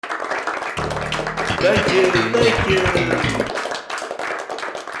Thank you, thank you.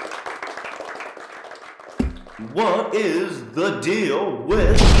 What is the deal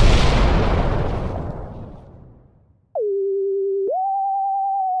with...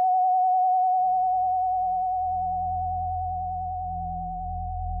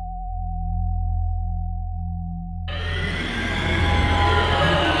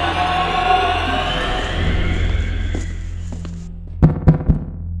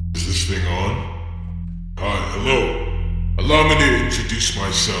 Is this thing on? Hi, hello. Allow me to introduce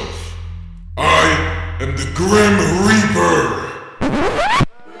myself. I am the Grim Reaper!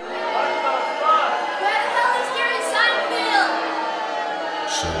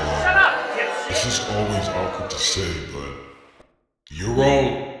 So, this is always awkward to say, but you're all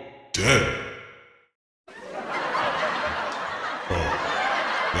dead. Oh,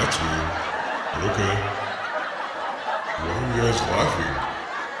 that's weird. But okay. Why are you guys laughing?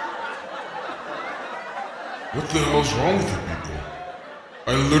 What the hell's wrong with you people?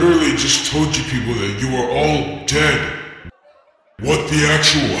 I literally just told you people that you are all dead. What the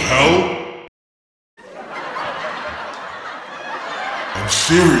actual hell? I'm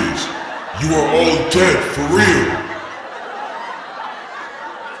serious. You are all dead, for real.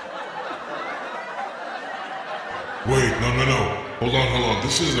 Wait, no. Hold on.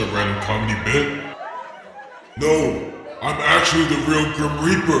 This isn't a random comedy bit. No, I'm actually the real Grim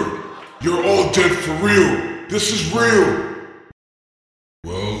Reaper. You're all dead for real. This is real.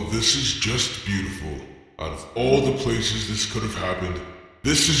 Well, this is just beautiful. Out of all the places this could have happened,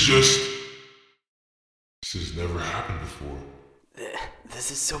 this has never happened before.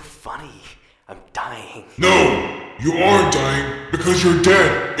 This is so funny. I'm dying. No! You aren't dying because you're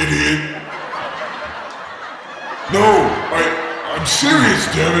dead, idiot! No! I'm serious,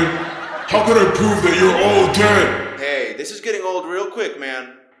 damn it! How could I prove that you're all dead? Hey, this is getting old real quick,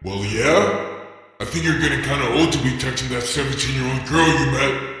 man. Well, yeah? I think you're getting kinda old to be texting that 17-year-old girl you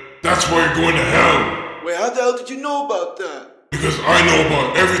met. That's why you're going to hell! Wait, how the hell did you know about that? Because I know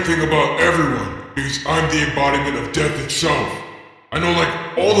about everything about everyone. Because I'm the embodiment of death itself. I know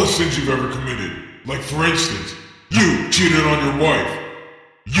like all the sins you've ever committed. Like for instance, you cheated on your wife.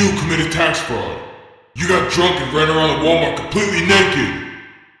 You committed tax fraud. You got drunk and ran around the Walmart completely naked.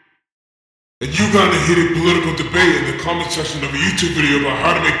 And you got in a heated political debate in the comment section of a YouTube video about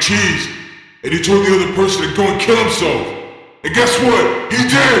how to make cheese. And he told the other person to go and kill himself. And guess what? He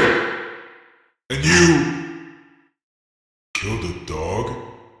did! And you killed a dog?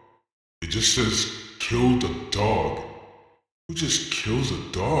 It just says killed a dog. Who just kills a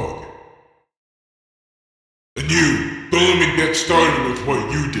dog? And you, don't let me get started with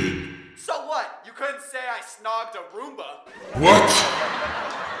what you did. So what? You couldn't say I snogged a Roomba. What?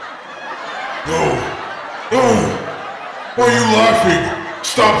 No. Why are you laughing?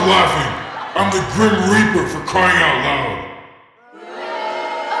 Stop laughing. I'm the Grim Reaper for crying out loud.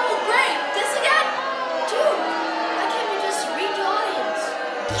 Oh, great! This again? Dude, why can't you just read your audience?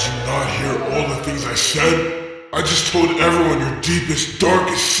 Did you not hear all the things I said? I just told everyone your deepest,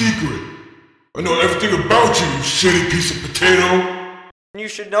 darkest secret. I know everything about you, you shitty piece of potato. You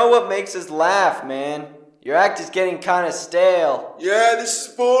should know what makes us laugh, man. Your act is getting kinda stale. Yeah, this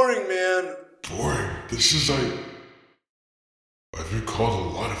is boring, man. Boring? I've been called a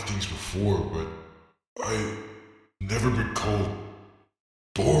lot of things before, but I've never been called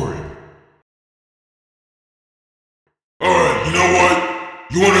boring. Alright, you know what?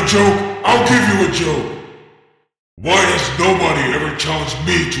 You want a joke? I'll give you a joke. Why has nobody ever challenged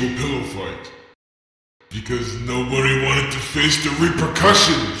me to a pillow fight? Because nobody wanted to face the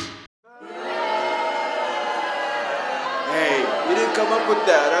repercussions. Hey, you didn't come up with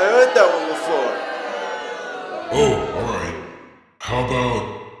that. I heard that one before. Oh, alright. How about...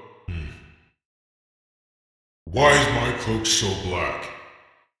 Why is my cloak so black?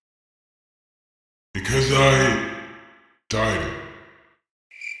 Because I dyed it.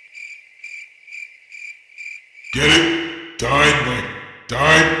 Get it? Dyed,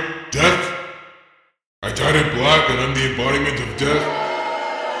 death? I dyed it black and I'm the embodiment of death?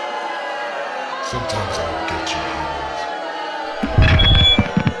 Sometimes I don't get you.